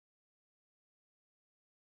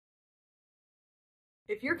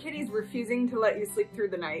If your kitty's refusing to let you sleep through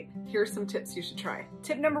the night, here are some tips you should try.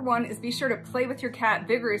 Tip number 1 is be sure to play with your cat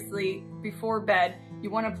vigorously before bed. You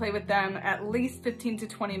want to play with them at least 15 to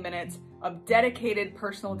 20 minutes of dedicated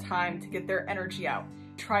personal time to get their energy out.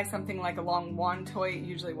 Try something like a long wand toy,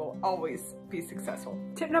 usually will always be successful.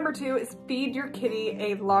 Tip number 2 is feed your kitty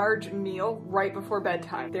a large meal right before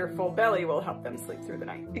bedtime. Their full belly will help them sleep through the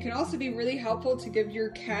night. It can also be really helpful to give your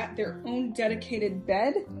cat their own dedicated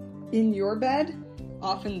bed in your bed.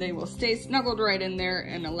 Often they will stay snuggled right in there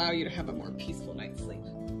and allow you to have a more peaceful night's sleep.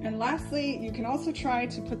 And lastly, you can also try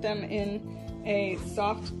to put them in a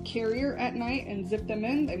soft carrier at night and zip them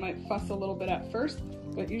in. They might fuss a little bit at first,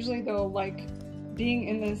 but usually they'll like being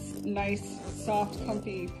in this nice, soft,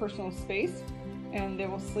 comfy personal space, and they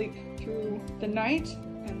will sleep through the night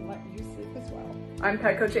and let you sleep as well. I'm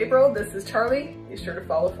Pet Coach April, this is Charlie. Be sure to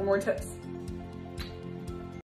follow for more tips.